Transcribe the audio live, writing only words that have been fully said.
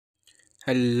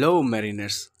Hello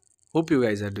mariners, hope you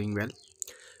guys are doing well.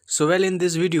 So in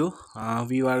this video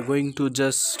we are going to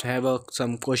just have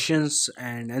some questions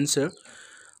and answer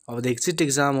of the exit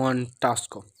exam on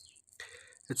Tasco.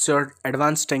 It's your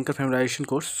advanced tanker familiarization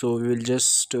course, so we will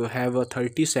just have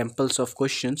 30 samples of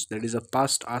questions, that is a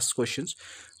past asked questions.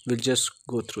 We'll just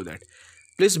go through that.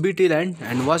 Please be till end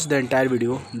and watch the entire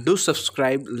video. Do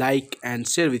subscribe, like and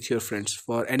share with your friends.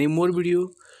 For any more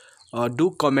video,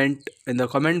 do comment in the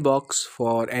comment box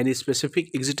for any specific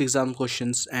exit exam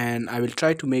questions, and I will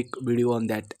try to make video on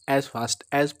that as fast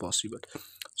as possible.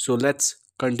 So let's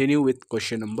continue with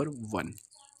question number 1.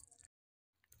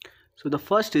 So the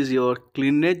first is your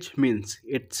cleanage means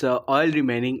it's oil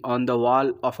remaining on the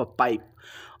wall of a pipe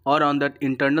or on the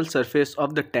internal surface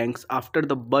of the tanks after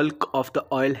the bulk of the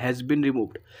oil has been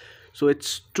removed. So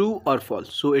it's true or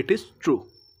false? So it is true.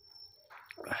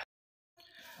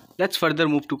 Let's further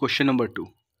move to question number 2.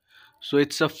 So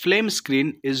it's a flame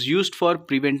screen is used for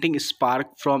preventing spark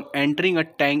from entering a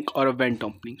tank or a vent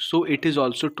opening. So it is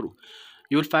also true.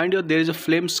 You will find there is a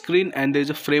flame screen and there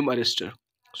is a flame arrestor.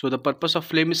 So the purpose of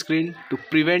flame screen to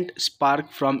prevent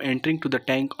spark from entering to the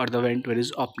tank or the vent where it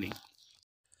is opening.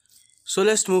 So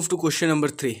let's move to question number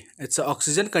 3. It's a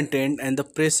oxygen content and the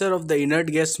pressure of the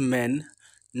inert gas main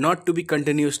not to be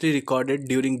continuously recorded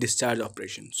during discharge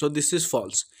operation. So this is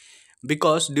false,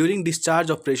 because during discharge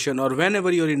operation or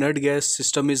whenever your inert gas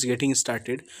system is getting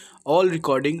started, all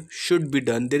recording should be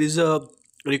done. There is a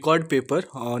record paper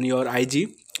on your IG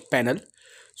panel,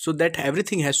 so that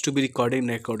everything has to be recorded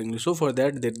accordingly. So for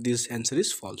that, this answer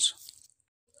is false.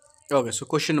 Okay, so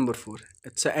question number 4.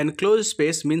 It's an enclosed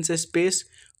space means a space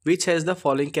which has the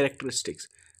following characteristics: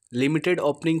 limited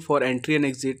opening for entry and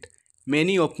exit,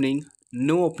 many opening,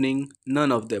 no opening,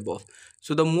 none of the above.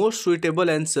 So the most suitable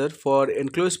answer for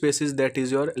enclosed space is that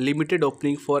is your limited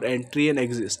opening for entry and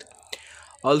exit.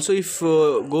 Also, if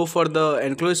go for the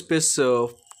enclosed space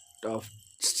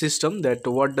system, that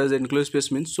what does enclosed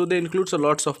space mean? So they includes a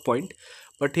lots of point,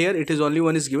 but here it is only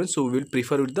one is given, so we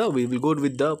will go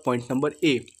with the point number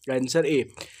A, answer A.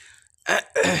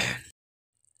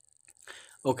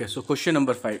 Okay, so question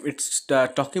number 5. It's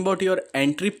talking about your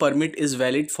entry permit is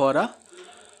valid for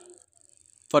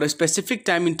a specific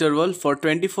time interval for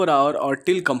 24 hour or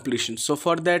till completion. So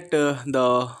for that,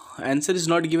 the answer is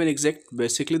not given exact.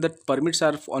 Basically the permits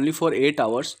are only for 8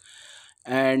 hours,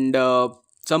 and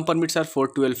some permits are for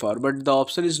 12 hour, but the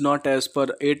option is not as per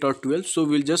 8 or 12, so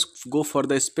we'll just go for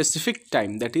the specific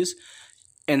time, that is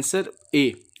answer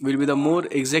A will be the more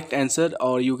exact answer,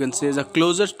 or you can say the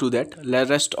closer to that. The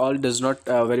rest all does not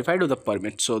verify to the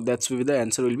permit, so that's will be the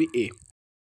answer will be A.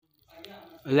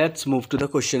 Let's move to the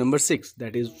question number 6,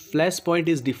 that is flash point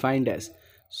is defined as.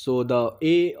 So the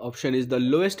A option is the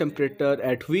lowest temperature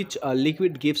at which a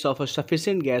liquid gives off a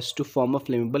sufficient gas to form a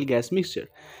flammable gas mixture.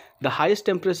 The highest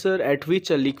temperature at which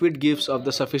a liquid gives off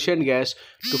the sufficient gas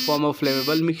to form a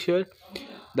flammable mixture.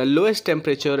 The lowest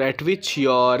temperature at which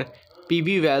your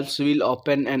PV valves will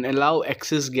open and allow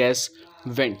excess gas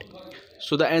vent.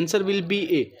 So the answer will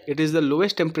be A. It is the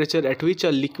lowest temperature at which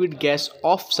a liquid gas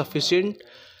of sufficient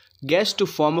gas to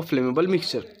form a flammable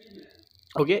mixture.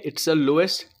 Okay, it's the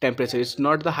lowest temperature, it's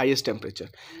not the highest temperature.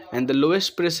 And the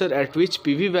lowest pressure at which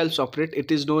PV valves operate,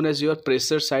 it is known as your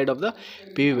pressure side of the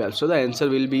PV valve. So the answer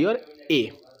will be your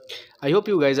A. I hope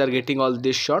you guys are getting all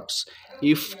these shots.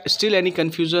 If still any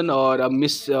confusion or a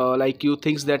like you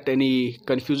thinks that any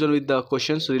confusion with the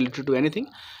questions related to anything,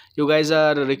 you guys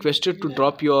are requested to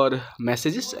drop your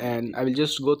messages, and I will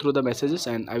just go through the messages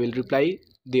and I will reply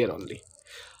there only.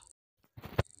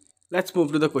 Let's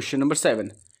move to the question number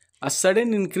 7. A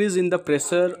sudden increase in the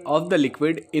pressure of the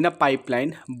liquid in a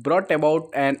pipeline brought about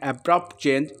an abrupt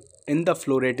change in the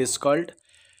flow rate is called.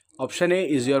 Option A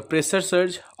is your pressure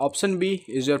surge, option B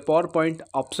is your power point,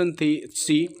 option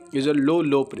C is your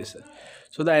low pressure.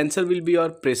 So the answer will be your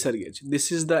pressure gauge.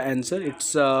 This is the answer.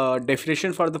 It's a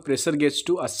definition for the pressure gauge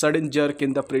to a sudden jerk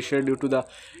in the pressure due to the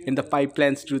in the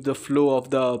pipelines due to the flow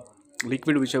of the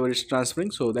liquid whichever is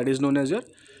transferring. So that is known as your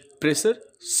pressure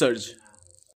surge.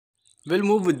 We'll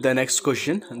move with the next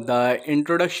question. The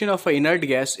introduction of an inert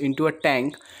gas into a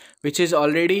tank which is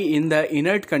already in the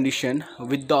inert condition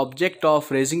with the object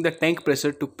of raising the tank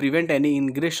pressure to prevent any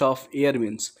ingress of air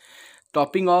means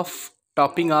topping off,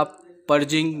 topping up,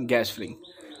 purging, gas filling.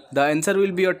 The answer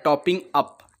will be a topping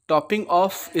up. Topping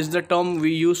off is the term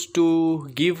we used to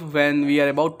give when we are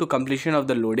about to completion of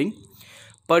the loading.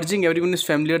 Purging, everyone is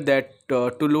familiar that to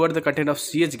lower the content of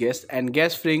CH gas, and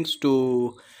gas filling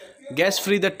to gas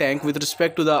free the tank with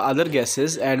respect to the other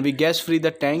gases, and we gas free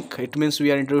the tank, it means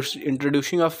we are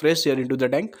introducing a fresh air into the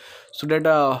tank so that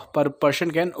a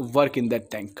person can work in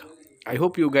that tank. I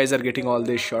hope you guys are getting all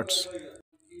these shots.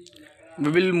 We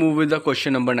will move with the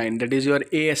question number 9, that is your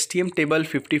ASTM table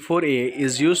 54A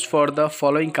is used for the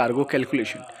following cargo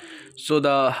calculation. So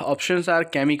the options are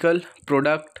chemical,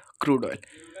 product, crude oil.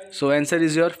 So answer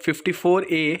is your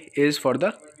 54A is for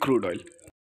the crude oil.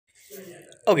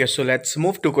 Okay, so let's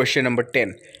move to question number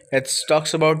 10. It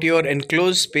talks about your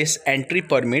enclosed space entry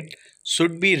permit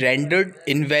should be rendered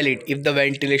invalid if the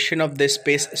ventilation of the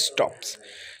space stops.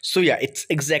 So yeah, it's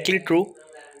exactly true.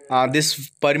 This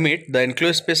permit, the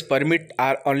enclosed space permit,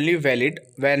 are only valid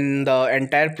when the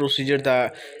entire procedure,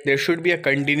 there should be a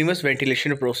continuous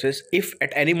ventilation process. If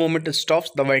at any moment it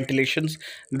stops the ventilations,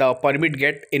 the permit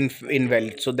get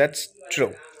invalid. So that's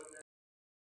true.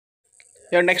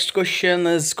 Your next question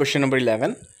is question number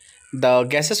 11. The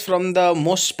gases from the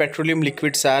most petroleum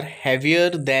liquids are heavier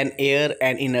than air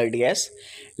and inert gas,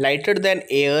 lighter than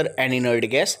air and inert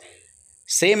gas,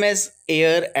 same as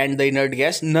air and the inert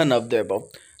gas, none of the above.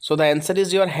 So the answer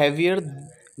is your heavier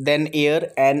than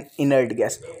air and inert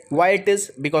gas. Why it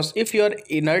is? Because if your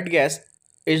inert gas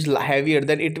is heavier,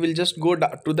 then it will just go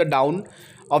to the down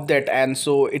of that, and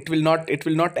so it will not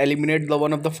eliminate the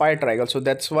one of the fire triangle. So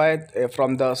that's why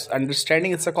from the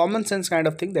understanding, it's a common sense kind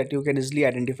of thing that you can easily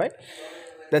identify.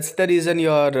 That's the reason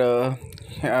your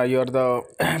the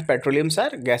petroleums are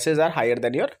gases are higher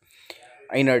than your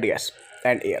inert gas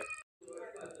and air.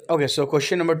 Okay, so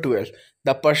question number 12.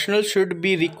 The personnel should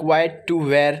be required to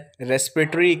wear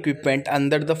respiratory equipment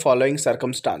under the following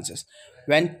circumstances: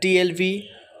 when TLV,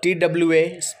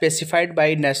 TWA specified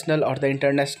by national or the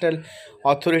international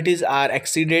authorities are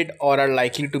exceeded or are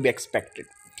likely to be expected,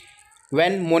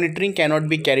 when monitoring cannot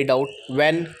be carried out,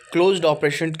 when closed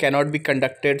operation cannot be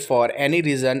conducted for any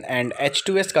reason, and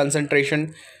H2S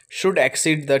concentration should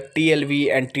exceed the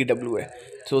TLV and TWA.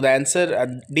 So the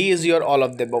answer D is your all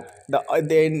of the above.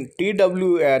 Then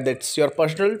TW, that's your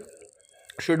personal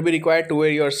should be required to wear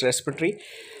your respiratory.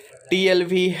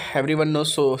 TLV everyone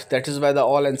knows, so that is why the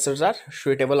all answers are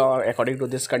suitable or according to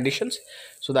these conditions.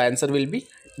 So the answer will be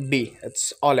D.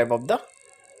 It's all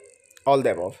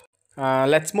the above.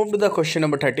 Let's move to the question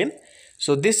number 13.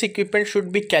 So this equipment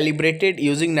should be calibrated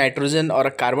using nitrogen or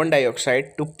a carbon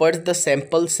dioxide to purge the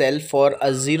sample cell for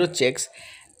a zero checks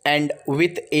and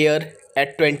with air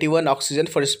at 21 oxygen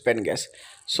for spent gas.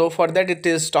 So for that, it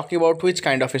is talking about which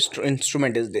kind of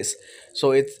instrument is this.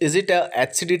 So is it a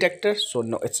HC detector? So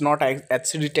no, it's not a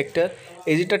HC detector.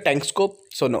 Is it a tank scope?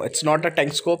 So no, it's not a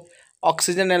tank scope.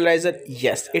 Oxygen analyzer?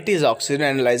 Yes, it is oxygen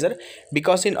analyzer,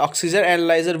 because in oxygen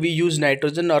analyzer we use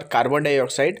nitrogen or carbon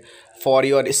dioxide for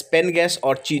your spent gas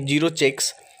or zero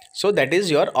checks. So that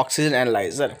is your oxygen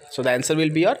analyzer. So the answer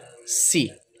will be your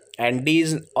C, and D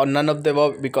is or none of the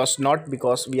above, because not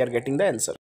because we are getting the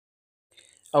answer.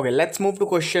 Okay, let's move to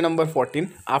question number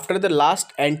 14. After the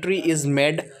last entry is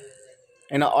made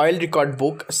in an oil record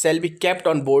book, shall be kept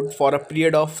on board for a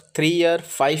period of 3 year,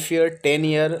 5 year, 10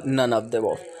 year, none of the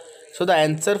above. So the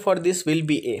answer for this will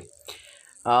be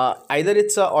A. Either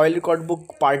it's a oil record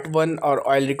book part 1 or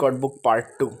oil record book part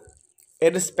 2.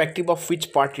 Irrespective of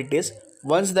which part it is,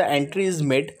 once the entry is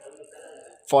made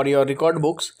for your record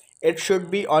books, it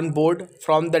should be on board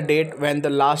from the date when the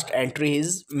last entry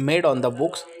is made on the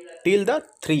books till the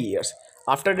 3 years.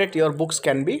 After that, your books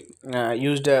can be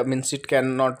used, means it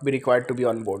cannot be required to be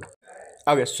on board.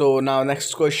 Okay, so now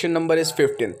next question number is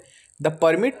 15. The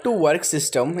permit to work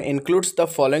system includes the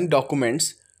following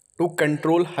documents to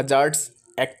control hazards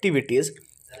activities.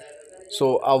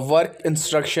 So a work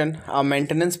instruction, a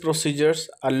maintenance procedures,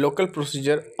 a local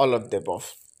procedure, all of the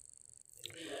above.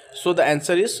 So the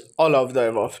answer is all of the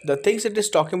above. The things it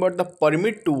is talking about the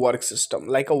permit to work system,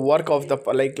 like a work of the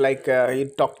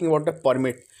you're talking about the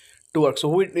permit to work.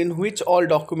 So in which all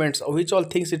documents, which all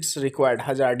things it's required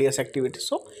hazardous activities.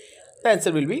 So the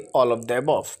answer will be all of the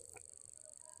above.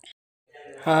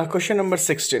 Question number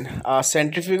 16. A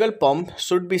centrifugal pump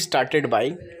should be started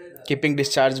by keeping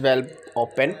discharge valve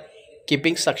open,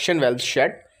 keeping suction valve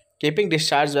shut, keeping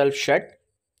discharge valve shut.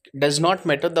 Does not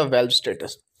matter the valve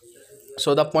status.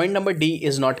 So the point number D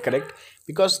is not correct,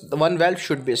 because the one valve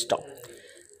should be stopped.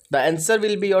 The answer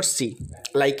will be your C.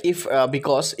 Like if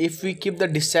because if we keep the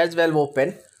discharge valve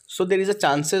open, so there is a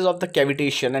chances of the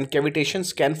cavitation, and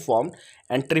cavitations can form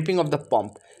and tripping of the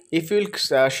pump. If you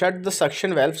will shut the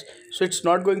suction valves, so it's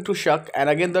not going to shock, and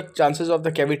again the chances of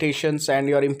the cavitations and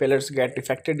your impellers get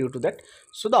affected due to that.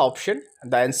 So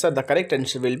the correct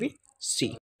answer will be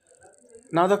C.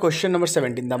 Now the question number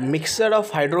 17. The mixture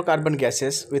of hydrocarbon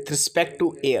gases with respect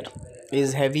to air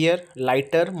is heavier,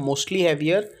 lighter, mostly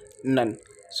heavier, none.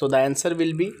 So the answer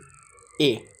will be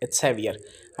A. It's heavier.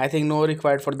 I think no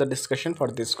required for the discussion for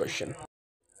this question.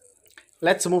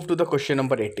 Let's move to the question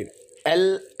number 18.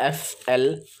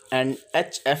 LFL and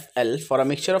HFL for a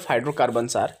mixture of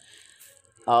hydrocarbons are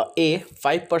A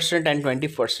 5% and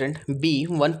 20%, B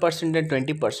 1% and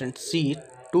 20%, C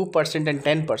 2% and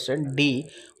 10%, D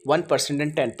 1%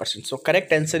 and 10%. So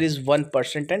correct answer is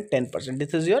 1% and 10%.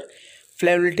 This is your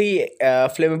flammability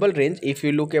flammable range. If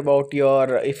you look about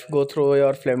your, if you go through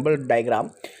your flammable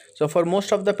diagram, so for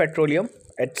most of the petroleum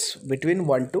it's between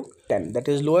 1 to 10, that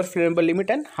is lower flammable limit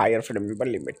and higher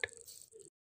flammable limit.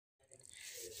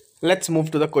 Let's move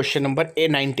to the question number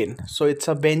A19. So it's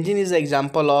a benzene is an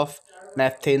example of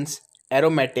naphthenes,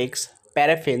 aromatics,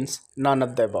 paraffins, none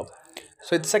of the above.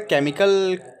 So it's a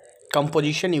chemical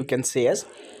composition, you can say, as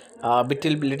a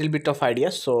little bit of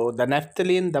idea. So the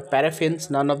naphthalene, the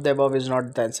paraffins, none of the above is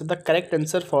not the answer. The correct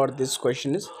answer for this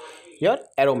question is your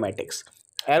aromatics.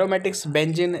 Aromatics,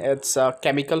 benzene, it's a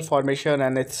chemical formation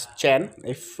and it's chain.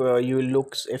 If you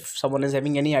look, if someone is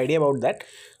having any idea about that,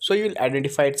 so you will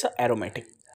identify it's a aromatic.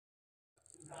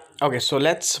 Okay, so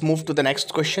let's move to the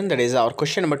next question. That is our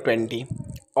question number 20.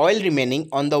 Oil remaining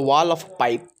on the wall of a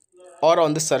pipe or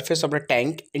on the surface of a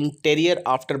tank interior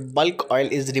after bulk oil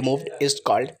is removed is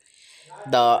called,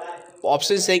 the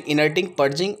option is saying inerting,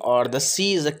 purging, or the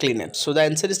C is a cleanage. So the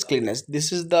answer is cleanage.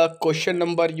 This is the question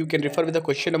number, you can refer with the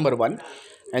question number 1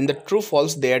 and the true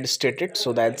false they had stated.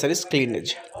 So the answer is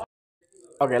cleanage.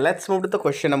 Okay, let's move to the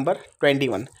question number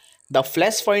 21. The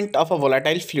flash point of a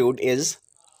volatile fluid is,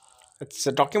 it's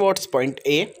talking about point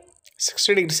A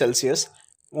 60 degrees Celsius,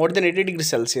 more than 80 degrees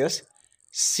Celsius,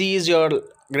 C is your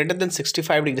greater than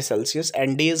 65 degrees Celsius,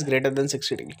 and D is greater than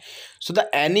 60 degree. So the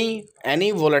any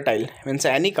volatile means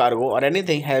any cargo or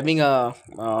anything having a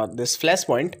this flash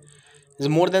point is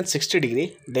more than 60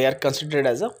 degree, they are considered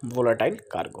as a volatile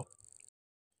cargo.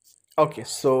 Okay,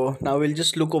 so now we'll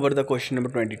just look over the question number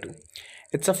 22.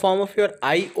 It's a form of your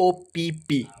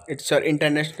IOPP. It's your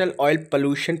International Oil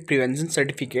Pollution Prevention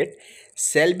Certificate.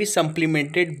 Shall be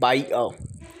supplemented by a,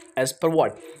 as per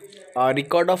what? A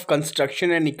record of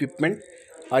construction and equipment,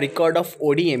 a record of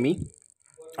ODME,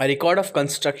 a record of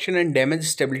construction and damage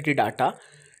stability data,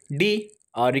 D,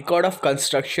 a record of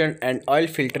construction and oil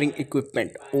filtering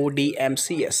equipment,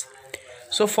 ODMCS.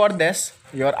 So for this,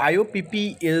 your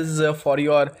IOPP is for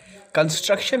your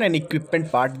construction and equipment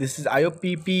part. This is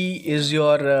IOPP is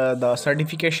your the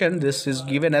certification. This is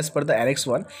given as per the Annex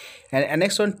 1, and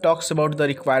Annex 1 talks about the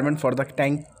requirement for the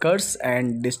tankers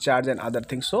and discharge and other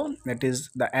things. So that is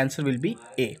the answer will be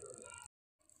A.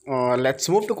 Let's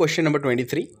move to question number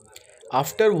 23.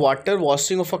 After water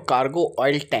washing of a cargo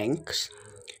oil tanks,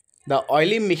 the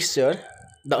oily mixture,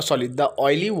 the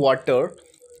oily water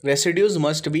residues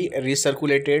must be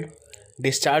recirculated,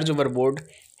 discharged overboard,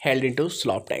 held into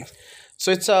slop tanks. So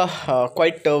it's a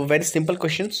quite very simple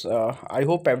questions. I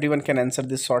hope everyone can answer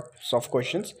this sorts of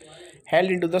questions. Held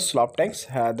into the slop tanks.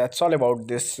 That's all about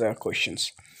this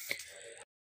questions.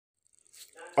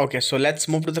 Okay, so let's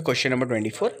move to the question number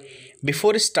 24.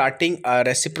 Before starting a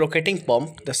reciprocating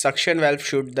pump, the suction valve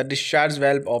should, the discharge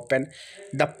valve open,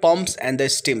 the pumps and the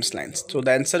steams lines. So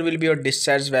the answer will be your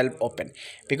discharge valve open,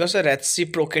 because a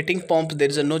reciprocating pump there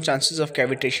is no chances of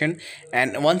cavitation,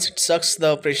 and once it sucks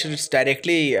the pressure, it's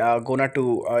directly gonna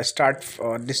to start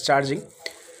discharging.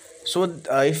 So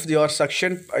if your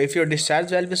suction, if your discharge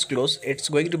valve is closed, it's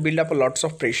going to build up a lots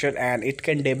of pressure and it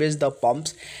can damage the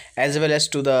pumps as well as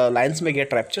to the lines may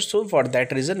get ruptured. So for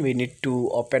that reason we need to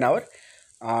open our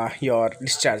your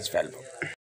discharge valve.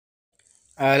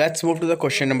 Let's move to the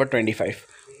question number 25.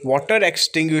 Water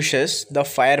extinguishes the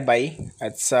fire by,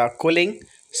 it's cooling,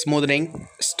 smoothing,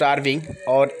 starving,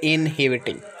 or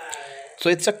inhibiting. So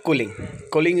it's a cooling.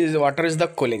 Cooling is, water is the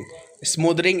cooling.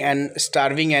 Smoothing and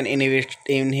starving and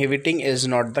inhibiting is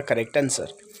not the correct answer.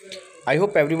 I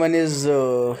hope everyone is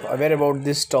aware about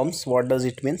these terms. What does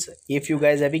it means? If you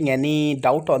guys having any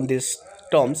doubt on these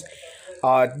terms,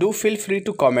 do feel free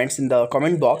to comments in the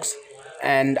comment box,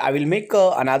 and I will make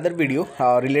another video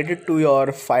related to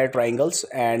your fire triangles,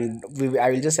 and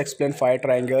I will just explain fire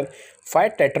triangle,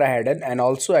 fire tetrahedron, and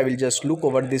also I will just look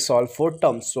over this all four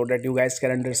terms so that you guys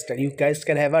can understand, you guys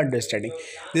can have an understanding.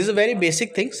 This is a very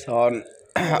basic things on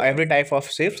every type of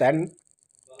shapes, and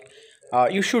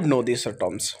you should know these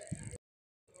terms.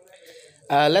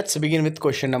 Let's begin with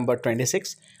question number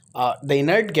 26. The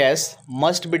inert gas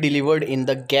must be delivered in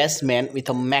the gas main with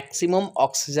a maximum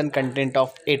oxygen content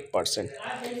of 8%.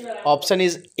 Option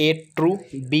is A true,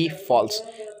 B false.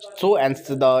 So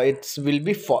answer the, it will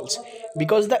be false,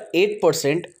 because the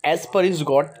 8% as per is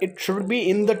got, it should be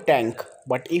in the tank.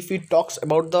 But if it talks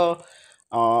about the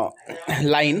uh,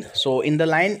 line, so in the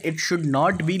line it should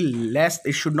not be less,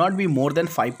 it should not be more than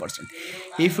 5%.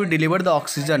 If you deliver the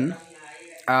oxygen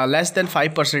less than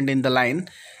 5% in the line,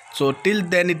 So till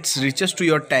then it reaches to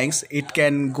your tanks, it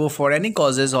can go for any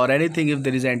causes or anything if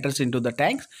there is enters into the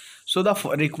tanks. So the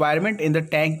requirement in the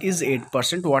tank is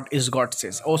 8%, what is God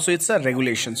says. Also it's a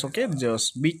regulations, okay,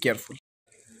 just be careful.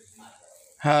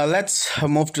 Let's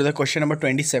move to the question number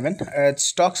 27.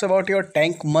 It talks about your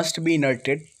tank must be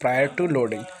inerted prior to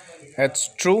loading. It's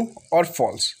true or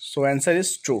false? So answer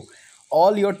is true.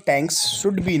 All your tanks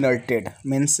should be inerted.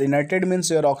 Means inerted means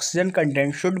your oxygen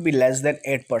content should be less than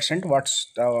 8%.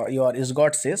 What's your is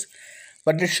God says,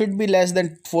 but it should be less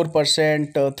than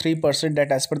 4%, 3%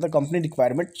 that as per the company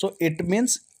requirement. So it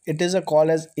means it is a call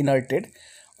as inerted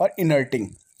or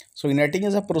inerting. So inerting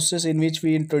is a process in which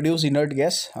we introduce inert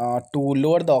gas to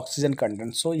lower the oxygen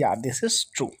content. So yeah, this is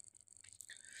true.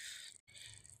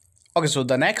 Okay, so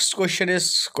the next question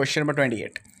is question number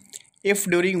 28. If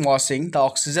during washing the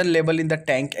oxygen level in the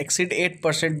tank exceed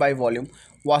 8% by volume,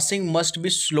 washing must be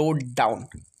slowed down.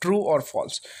 True or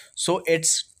false? So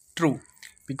it's true,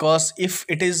 because if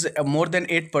it is more than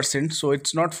 8%, so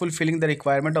it's not fulfilling the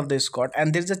requirement of the Scott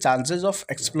and there is a chances of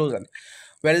explosion.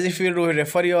 Whereas if you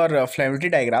refer your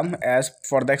flammability diagram, as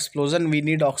for the explosion we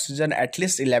need oxygen at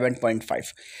least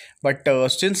 11.5,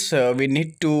 but since we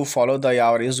need to follow the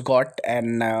our is got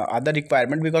and other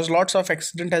requirement, because lots of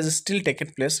accident has still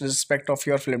taken place with respect of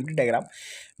your flammability diagram,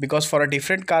 because for a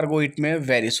different cargo it may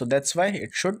vary, so that's why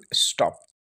it should stop.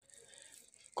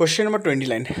 Question number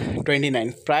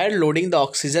 29. Prior loading, the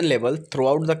oxygen level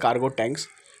throughout the cargo tanks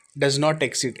does not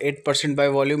exceed 8% by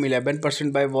volume,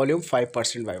 11% by volume,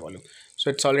 5% by volume. So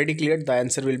it's already cleared. The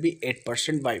answer will be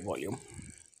 8% by volume.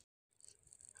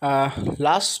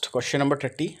 Last question number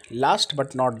 30. Last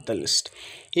but not the least.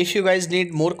 If you guys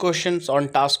need more questions on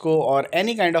Tasco or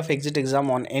any kind of exit exam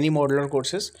on any modular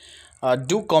courses,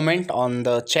 do comment on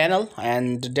the channel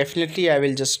and definitely I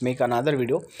will just make another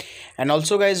video. And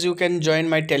also guys, you can join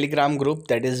my Telegram group,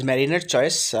 that is Mariner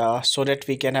Choice, so that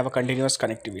we can have a continuous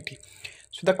connectivity.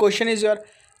 So the question is your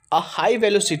a high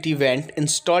velocity vent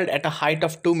installed at a height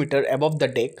of 2 meter above the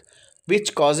deck,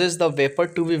 which causes the vapor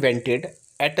to be vented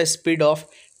at a speed of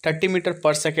 30 meter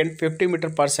per second, 50 meter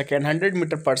per second, 100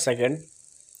 meter per second,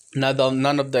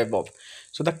 none of the above.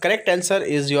 So the correct answer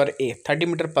is your A, 30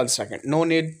 meter per second. No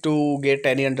need to get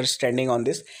any understanding on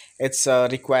this, it's a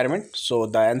requirement. So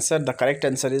the correct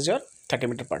answer is your 30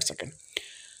 meter per second.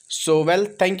 So well,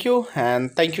 thank you,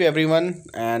 and thank you everyone,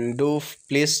 and do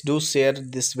please do share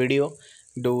this video,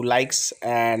 do likes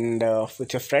and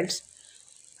with your friends.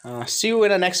 See you in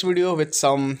the next video with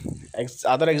some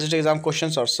other exit exam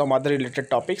questions or some other related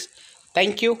topics.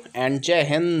 Thank you and Jai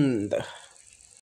Hind.